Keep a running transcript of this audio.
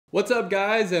What's up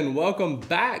guys, and welcome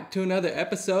back to another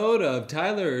episode of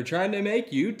Tyler trying to make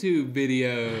YouTube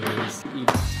videos.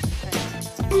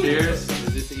 Cheers.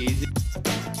 Is this easy?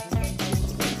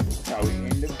 That's how we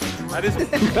end it. I just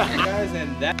guys,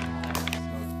 and that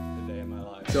the day of my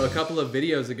life. So a couple of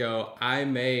videos ago, I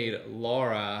made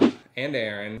Laura and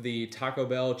Aaron the Taco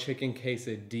Bell chicken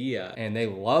quesadilla, and they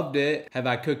loved it. Have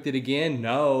I cooked it again?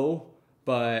 No,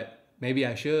 but maybe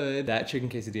I should. That chicken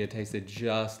quesadilla tasted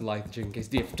just like the chicken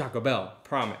quesadilla from Taco Bell,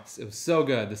 promise. It was so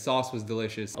good, the sauce was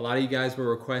delicious. A lot of you guys were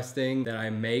requesting that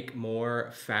I make more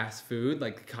fast food,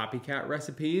 like copycat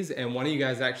recipes, and one of you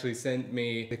guys actually sent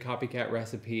me the copycat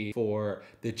recipe for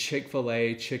the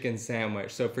Chick-Fil-A chicken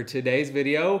sandwich. So for today's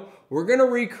video, we're gonna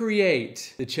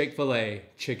recreate the Chick-Fil-A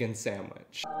chicken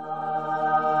sandwich.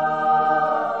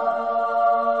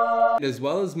 As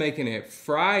well as making it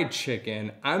fried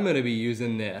chicken, I'm gonna be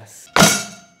using this,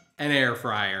 an air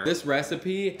fryer. This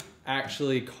recipe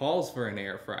actually calls for an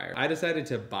air fryer. I decided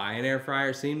to buy an air fryer.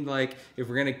 It seemed like if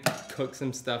we're gonna cook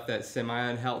some stuff that's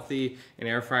semi-unhealthy, an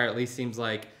air fryer at least seems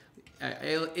like,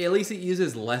 at least it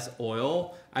uses less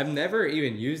oil. I've never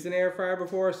even used an air fryer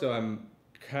before, so I'm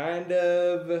kind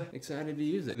of excited to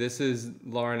use it. This is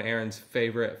Laura and Aaron's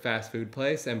favorite fast food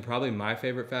place, and probably my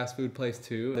favorite fast food place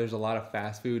too. There's a lot of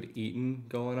fast food eating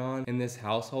going on in this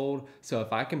household, so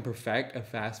if I can perfect a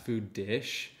fast food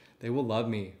dish, they will love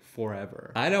me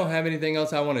forever. I don't have anything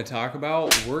else I want to talk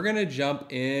about. We're gonna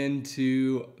jump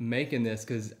into making this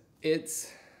because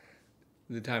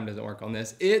the time doesn't work on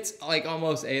this. It's like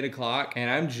almost 8 o'clock and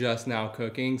I'm just now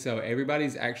cooking, so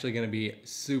everybody's actually gonna be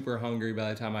super hungry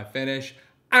by the time I finish.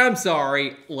 I'm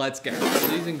sorry, let's go.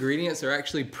 These ingredients are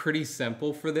actually pretty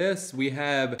simple for this. We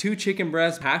have 2 chicken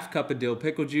breasts, half cup of dill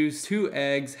pickle juice, 2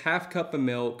 eggs, half cup of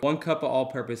milk, 1 cup of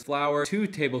all-purpose flour, 2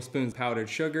 tablespoons powdered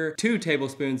sugar, 2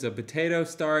 tablespoons of potato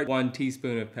starch, 1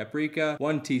 teaspoon of paprika,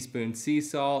 1 teaspoon sea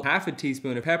salt, half a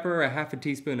teaspoon of pepper, a half a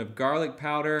teaspoon of garlic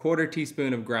powder, 1/4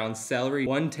 teaspoon of ground celery,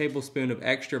 1 tablespoon of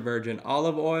extra virgin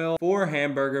olive oil, 4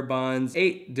 hamburger buns,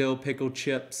 8 dill pickle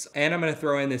chips, and I'm gonna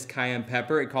throw in this cayenne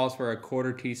pepper. It calls for a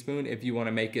 1/4 teaspoon if you want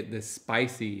to make it this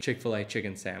spicy Chick-fil-A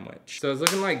chicken sandwich. So it's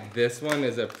looking like this one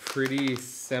is a pretty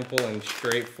simple and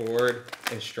straightforward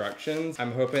instructions.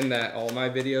 I'm hoping that all my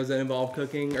videos that involve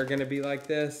cooking are going to be like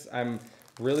this. I'm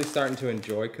really starting to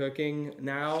enjoy cooking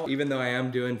now, even though I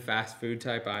am doing fast food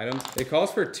type items. It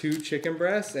calls for 2 chicken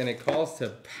breasts and it calls to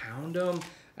pound them.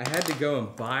 I had to go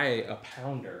and buy a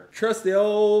pounder. Trust the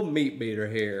old meat beater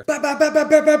here. Bah, bah, bah, bah,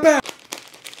 bah, bah, bah.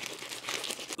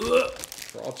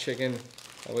 Raw chicken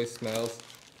always smells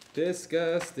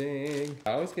disgusting.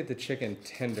 I always get the chicken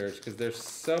tenders because they're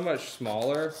so much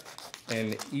smaller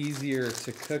and easier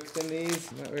to cook than these.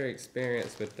 I'm not very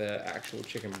experienced with the actual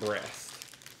chicken breast.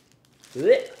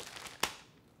 I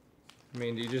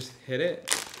mean, do you just hit it?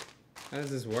 How does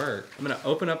this work? I'm gonna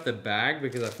open up the bag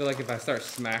because I feel like if I start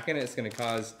smacking it, it's gonna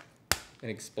cause an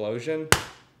explosion.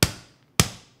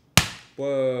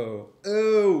 Whoa.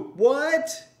 Oh, what?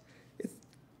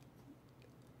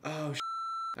 Oh,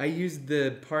 I used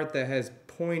the part that has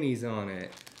pointies on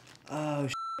it. Oh,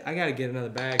 I gotta get another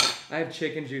bag. I have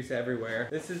chicken juice everywhere.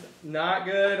 This is not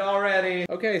good already.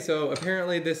 Okay, so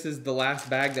apparently this is the last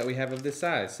bag that we have of this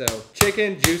size. So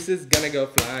chicken juice is gonna go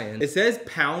flying. It says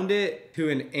pound it to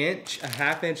an inch, a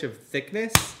 ½ inch of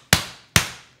thickness.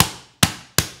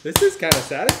 This is kind of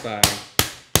satisfying.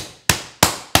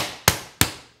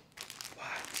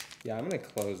 What? Yeah, I'm gonna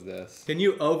close this. Can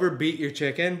you overbeat your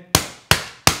chicken?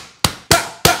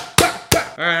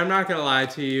 All right, I'm not gonna lie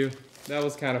to you. That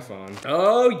was kind of fun.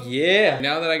 Oh yeah.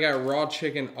 Now that I got raw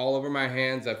chicken all over my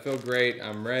hands, I feel great,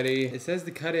 I'm ready. It says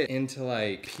to cut it into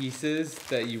like pieces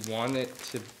that you want it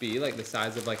to be, like the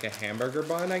size of like a hamburger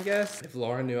bun, I guess. If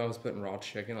Laura knew I was putting raw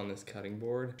chicken on this cutting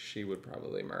board, she would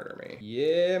probably murder me.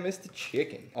 Yeah, Mr.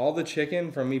 Chicken. All the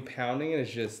chicken from me pounding it is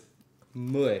just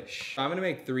mush. I'm gonna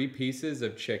make 3 pieces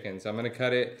of chicken. So I'm gonna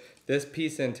cut this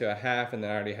piece into a half, and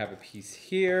then I already have a piece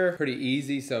here. Pretty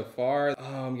easy so far.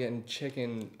 Oh, I'm getting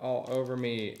chicken all over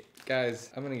me.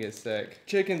 Guys, I'm gonna get sick.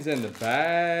 Chicken's in the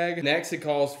bag. Next, it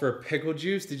calls for pickle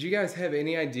juice. Did you guys have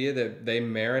any idea that they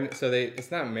marinate? So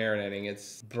it's not marinating,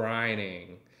 it's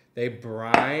brining. They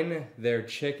brine their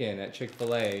chicken at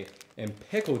Chick-fil-A in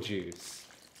pickle juice.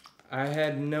 I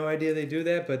had no idea they do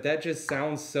that, but that just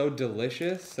sounds so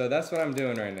delicious. So that's what I'm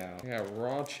doing right now. I got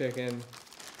raw chicken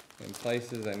in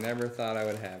places I never thought I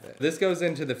would have it. This goes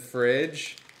into the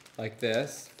fridge like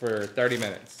this for 30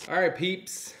 minutes. All right,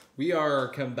 peeps. We are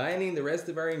combining the rest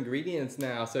of our ingredients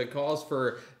now. So it calls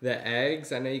for the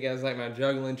eggs. I know you guys like my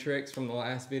juggling tricks from the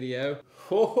last video.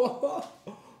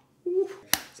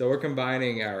 So we're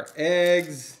combining our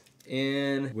eggs,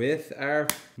 in with our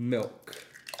milk.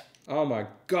 Oh my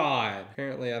God.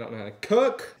 Apparently I don't know how to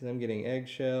cook. I'm getting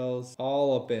eggshells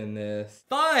all up in this.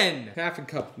 Fun! Half a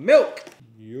cup of milk.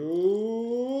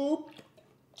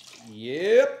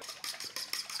 Yep.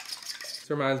 This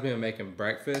reminds me of making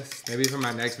breakfast. Maybe for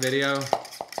my next video,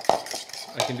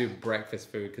 I can do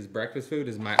breakfast food because breakfast food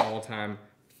is my all-time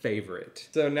favorite.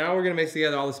 So now we're gonna mix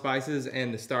together all the spices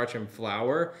and the starch and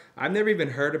flour. I've never even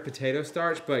heard of potato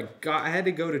starch, but I had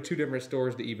to go to 2 different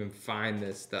stores to even find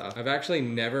this stuff. I've actually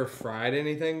never fried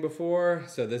anything before,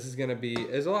 so this is gonna be,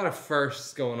 there's a lot of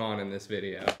firsts going on in this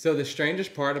video. So the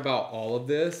strangest part about all of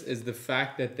this is the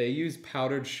fact that they use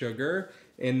powdered sugar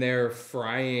in their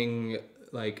frying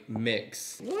like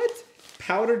mix. What?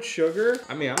 Powdered sugar?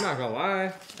 I mean, I'm not gonna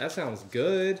lie, that sounds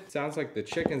good. Sounds like the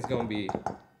chicken's gonna be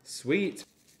sweet.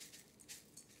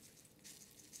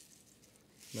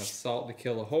 Enough salt to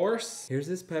kill a horse. Here's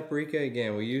this paprika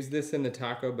again. We used this in the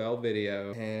Taco Bell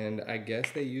video, and I guess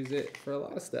they use it for a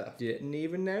lot of stuff. Didn't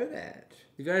even know that.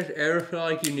 You guys ever feel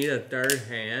like you need a third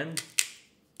hand?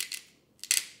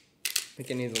 I think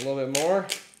it needs a little bit more.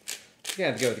 I'm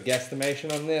gonna have to go with a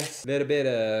guesstimation on this. A bit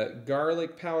of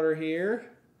garlic powder here.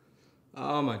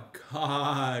 Oh my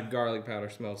God, garlic powder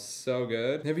smells so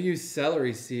good. Never used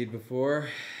celery seed before.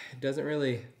 It doesn't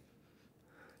really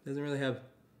have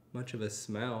much of a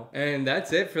smell. And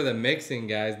that's it for the mixing,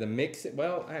 guys.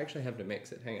 Well, I actually have to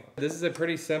mix it, hang on. This is a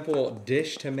pretty simple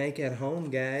dish to make at home,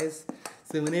 guys.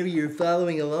 So whenever you're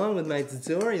following along with my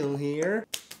tutorial here,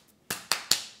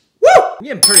 woo! I'm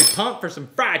getting pretty pumped for some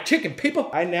fried chicken, people.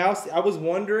 I was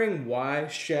wondering why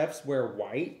chefs wear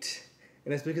white,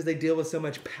 and it's because they deal with so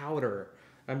much powder.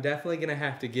 I'm definitely gonna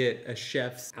have to get a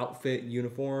chef's outfit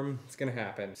uniform. It's gonna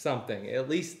happen. Something, at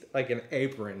least like an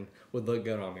apron would look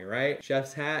good on me, right?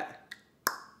 Chef's hat,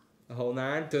 the whole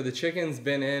 9. So the chicken's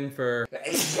been in for,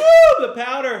 the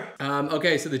powder.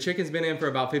 Okay, so the chicken's been in for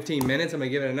about 15 minutes. I'm gonna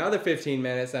give it another 15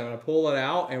 minutes. I'm gonna pull it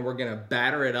out and we're gonna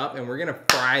batter it up and we're gonna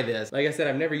fry this. Like I said,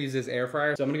 I've never used this air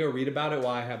fryer, so I'm gonna go read about it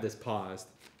while I have this paused.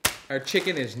 Our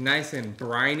chicken is nice and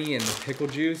briny in the pickle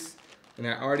juice. And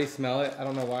I already smell it. I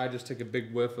don't know why I just took a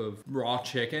big whiff of raw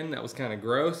chicken. That was kind of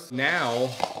gross. Now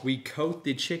we coat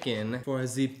the chicken for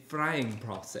the frying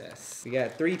process. We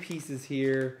got 3 pieces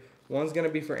here. One's gonna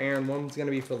be for Aaron, one's gonna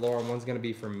be for Laura, and one's gonna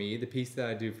be for me. The piece that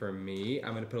I do for me,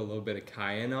 I'm gonna put a little bit of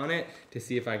cayenne on it to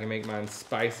see if I can make mine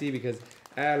spicy because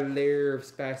I love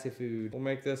spicy food. We'll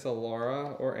make this a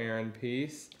Laura or Aaron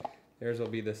piece. Theirs will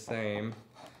be the same.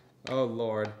 Oh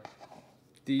Lord.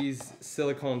 These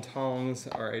silicone tongs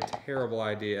are a terrible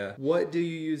idea. What do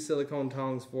you use silicone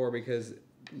tongs for? Because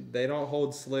they don't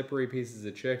hold slippery pieces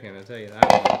of chicken, I'll tell you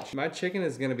that much. My chicken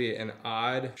is gonna be an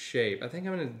odd shape. I think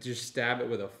I'm gonna just stab it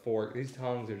with a fork. These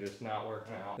tongs are just not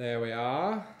working out. There we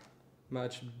are,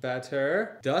 much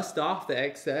better. Dust off the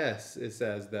excess, it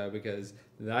says though, because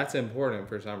that's important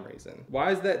for some reason.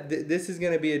 Why is that? This is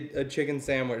gonna be a chicken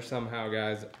sandwich somehow,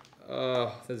 guys.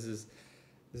 Oh, this is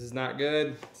not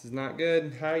good. This is not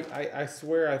good. I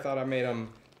swear I thought I made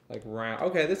them like round.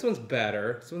 Okay, this one's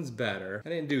better. This one's better. I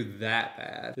didn't do that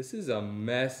bad. This is a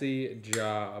messy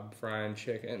job frying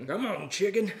chicken. Come on,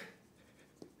 chicken.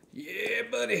 Yeah,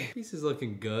 buddy. Piece is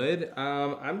looking good.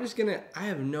 I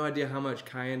have no idea how much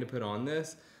cayenne to put on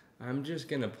this. I'm just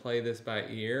gonna play this by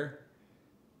ear.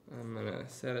 I'm gonna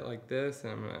set it like this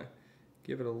and I'm gonna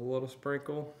give it a little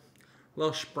sprinkle.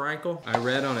 Little sprinkle. I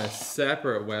read on a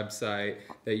separate website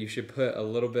that you should put a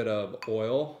little bit of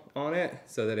oil on it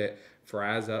so that it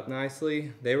fries up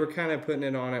nicely. They were kind of putting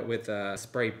it on it with a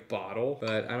spray bottle,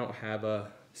 but I don't have a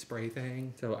spray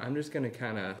thing. So I'm just gonna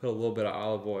kind of put a little bit of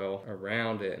olive oil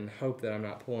around it and hope that I'm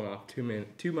not pulling off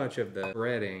too much of the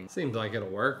breading. Seems like it'll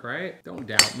work, right? Don't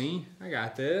doubt me, I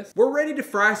got this. We're ready to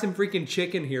fry some freaking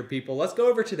chicken here, people. Let's go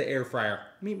over to the air fryer.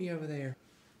 Meet me over there.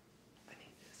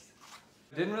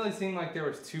 It didn't really seem like there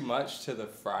was too much to the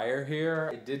fryer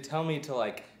here. It did tell me to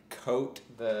like coat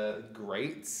the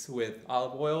grates with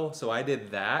olive oil, so I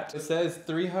did that. It says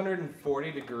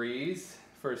 340 degrees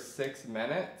for 6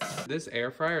 minutes. This air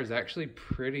fryer is actually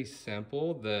pretty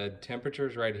simple. The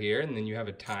temperature's right here, and then you have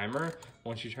a timer.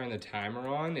 Once you turn the timer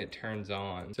on, it turns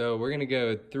on. So we're gonna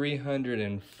go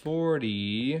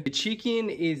 340. The chicken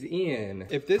is in.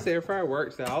 If this air fryer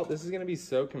works out, this is gonna be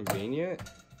so convenient.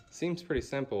 Seems pretty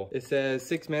simple. It says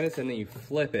 6 minutes and then you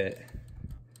flip it.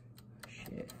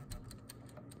 Shit.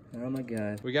 Oh my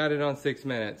God. We got it on 6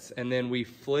 minutes, and then we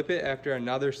flip it after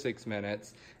another 6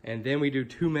 minutes, and then we do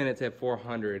 2 minutes at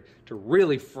 400 to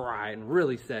really fry and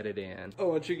really set it in. I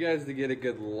want you guys to get a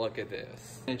good look at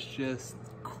this. It's just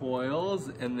coils,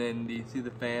 and then do you see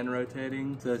the fan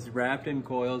rotating? So it's wrapped in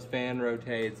coils, fan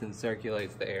rotates and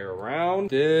circulates the air around.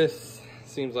 This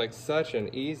seems like such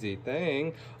an easy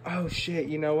thing. Oh shit,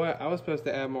 you know what? I was supposed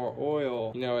to add more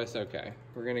oil. You know, it's okay.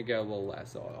 We're gonna go a little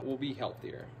less oil. We'll be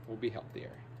healthier. We'll be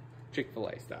healthier.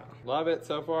 Chick-fil-A style. Love it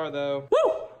so far though.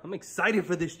 Woo! I'm excited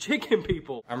for this chicken,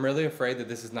 people. I'm really afraid that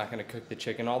this is not gonna cook the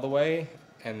chicken all the way,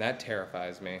 and that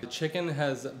terrifies me. The chicken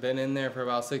has been in there for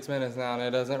about 6 minutes now, and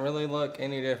it doesn't really look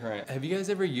any different. Have you guys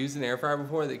ever used an air fryer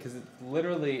before? Because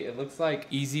it looks like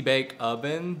Easy Bake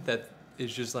Oven that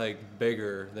is just like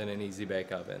bigger than an Easy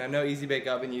Bake Oven. I know Easy Bake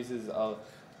Oven uses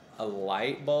a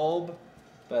light bulb,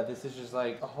 but this is just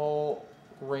like a whole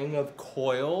ring of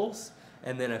coils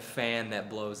and then a fan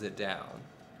that blows it down.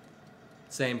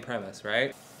 Same premise,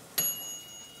 right?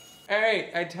 All right,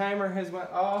 our timer has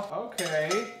went off. Okay,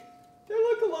 they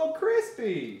look a little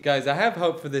crispy. Guys, I have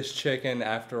hope for this chicken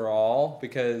after all,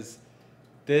 because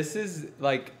this is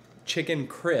like chicken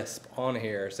crisp on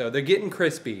here. So they're getting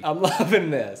crispy. I'm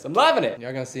loving this, I'm loving it.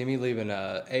 Y'all gonna see me leaving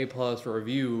a A+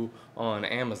 review on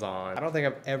Amazon. I don't think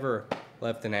I've ever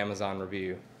left an Amazon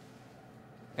review.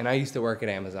 And I used to work at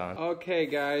Amazon. Okay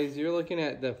guys, you're looking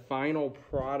at the final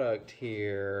product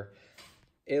here.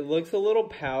 It looks a little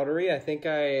powdery. Look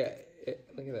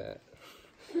at that.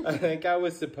 I think I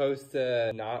was supposed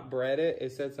to not bread it.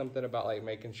 It said something about like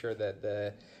making sure that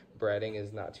the breading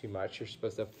is not too much. You're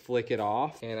supposed to flick it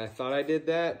off. And I thought I did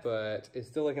that, but it's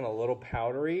still looking a little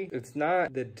powdery. It's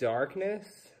not the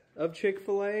darkness of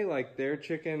Chick-fil-A. Like their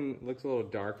chicken looks a little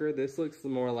darker. This looks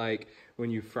more like when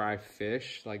you fry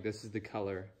fish. Like this is the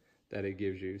color that it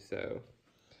gives you. So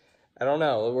I don't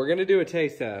know. We're gonna do a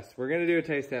taste test. We're gonna do a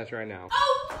taste test right now.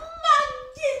 Oh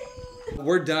my goodness.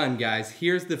 We're done, guys.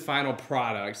 Here's the final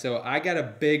product. So I got a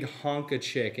big hunk of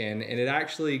chicken, and it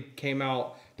actually came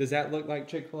out. Does that look like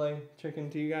Chick-fil-A chicken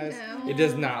to you guys? No. It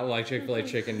does not look like Chick-fil-A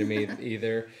chicken to me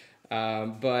either.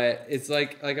 But it's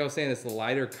like I was saying, it's a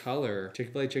lighter color.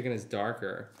 Chick-fil-A chicken is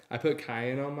darker. I put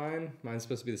cayenne on mine. Mine's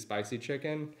supposed to be the spicy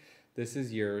chicken. This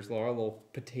is yours, Laura, a little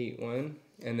petite one.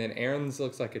 And then Aaron's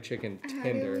looks like a chicken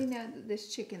tender. How do we know that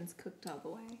this chicken's cooked all the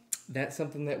way? That's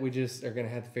something that we just are gonna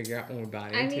have to figure out when we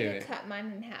bite into it. I need to cut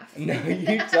mine in half. No,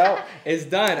 you don't. It's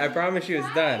done. I promise you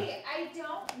it's done. I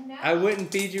don't know. I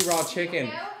wouldn't feed you raw chicken.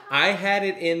 You know I had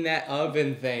it in that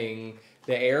oven thing,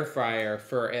 the air fryer,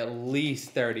 for at least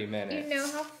 30 minutes. You know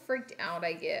how freaked out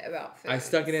I get about food. I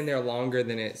stuck it in there longer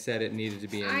than it said it needed to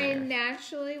be in there. I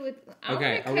naturally would.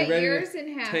 Okay, are we ready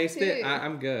to taste it?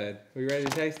 I'm good. We ready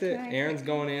to taste it? Aaron's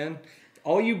going in.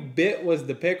 All you bit was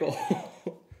the pickle.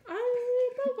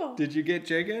 Did you get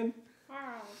chicken?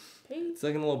 It's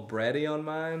looking a little bready on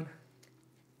mine.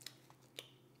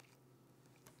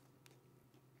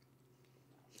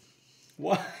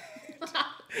 What?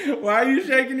 Why are you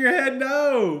shaking your head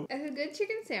no? It's a good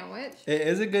chicken sandwich. It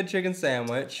is a good chicken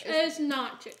sandwich. It's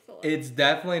not Chick-fil-A. It's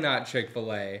definitely not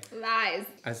Chick-fil-A. Lies.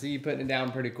 I see you putting it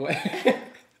down pretty quick.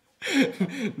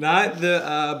 Not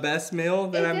the best meal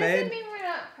that I made. It doesn't mean we're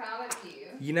not proud of you.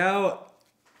 You know,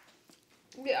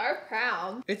 we are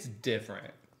proud. It's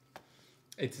different.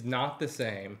 It's not the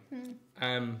same.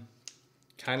 I'm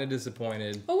kind of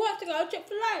disappointed. We'll have to go to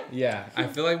Chick-fil-A. Yeah, I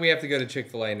feel like we have to go to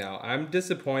Chick-fil-A now. I'm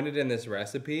disappointed in this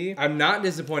recipe. I'm not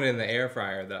disappointed in the air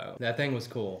fryer though. That thing was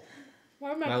cool.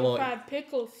 We're making fried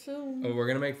pickles soon. Oh, we're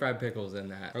gonna make fried pickles in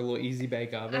that. Our little Easy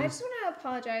Bake Oven. I just want to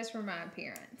apologize for my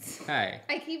appearance. Hey.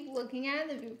 I keep looking at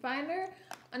the viewfinder.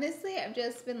 Honestly, I've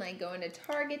just been like going to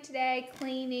Target today,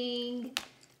 cleaning,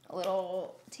 a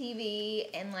little TV,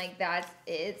 and like that's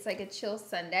it. It's like a chill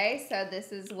Sunday, so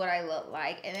this is what I look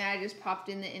like. And then I just popped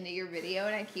in the end of your video,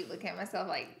 and I keep looking at myself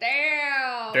like,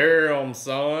 damn. Damn,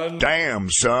 son. Damn,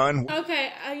 son.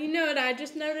 Okay, you know what I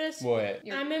just noticed? What?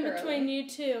 I'm in between you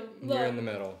two. Look, you're in the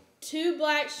middle. 2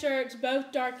 black shirts,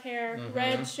 both dark hair,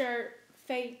 red shirt,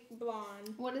 fake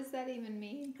blonde. What does that even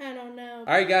mean? I don't know. All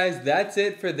right, guys, that's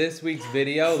it for this week's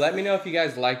video. Let me know if you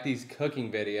guys like these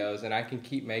cooking videos, and I can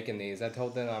keep making these. I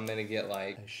told them I'm gonna get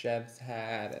like a chef's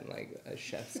hat and like a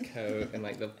chef's coat and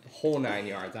like the whole 9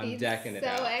 yards. I'm decking it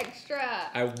out. So extra.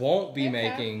 I won't be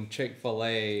making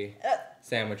Chick-fil-A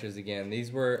sandwiches again.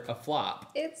 These were a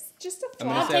flop. It's just a flop.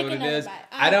 I'm gonna say what it is.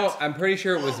 I'm pretty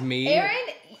sure it was me. Aaron,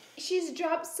 she's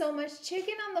dropped so much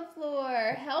chicken on the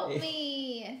floor. Help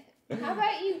me. How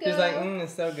about you go? She's like,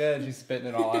 it's so good. She's spitting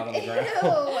it all out on the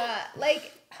ground.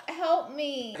 Like, help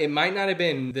me. It might not have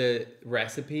been the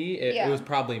recipe. It was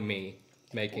probably me.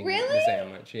 making Really? the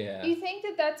sandwich. Yeah. You think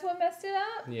that that's what messed it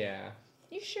up? Yeah.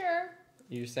 You sure?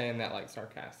 You're saying that like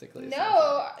sarcastically.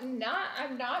 No, I'm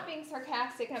not being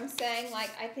sarcastic. I'm saying like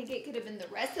I think it could have been the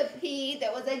recipe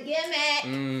that was a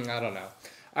gimmick. I don't know.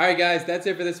 All right, guys, that's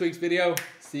it for this week's video.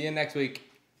 See you next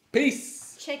week.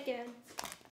 Peace. Chicken.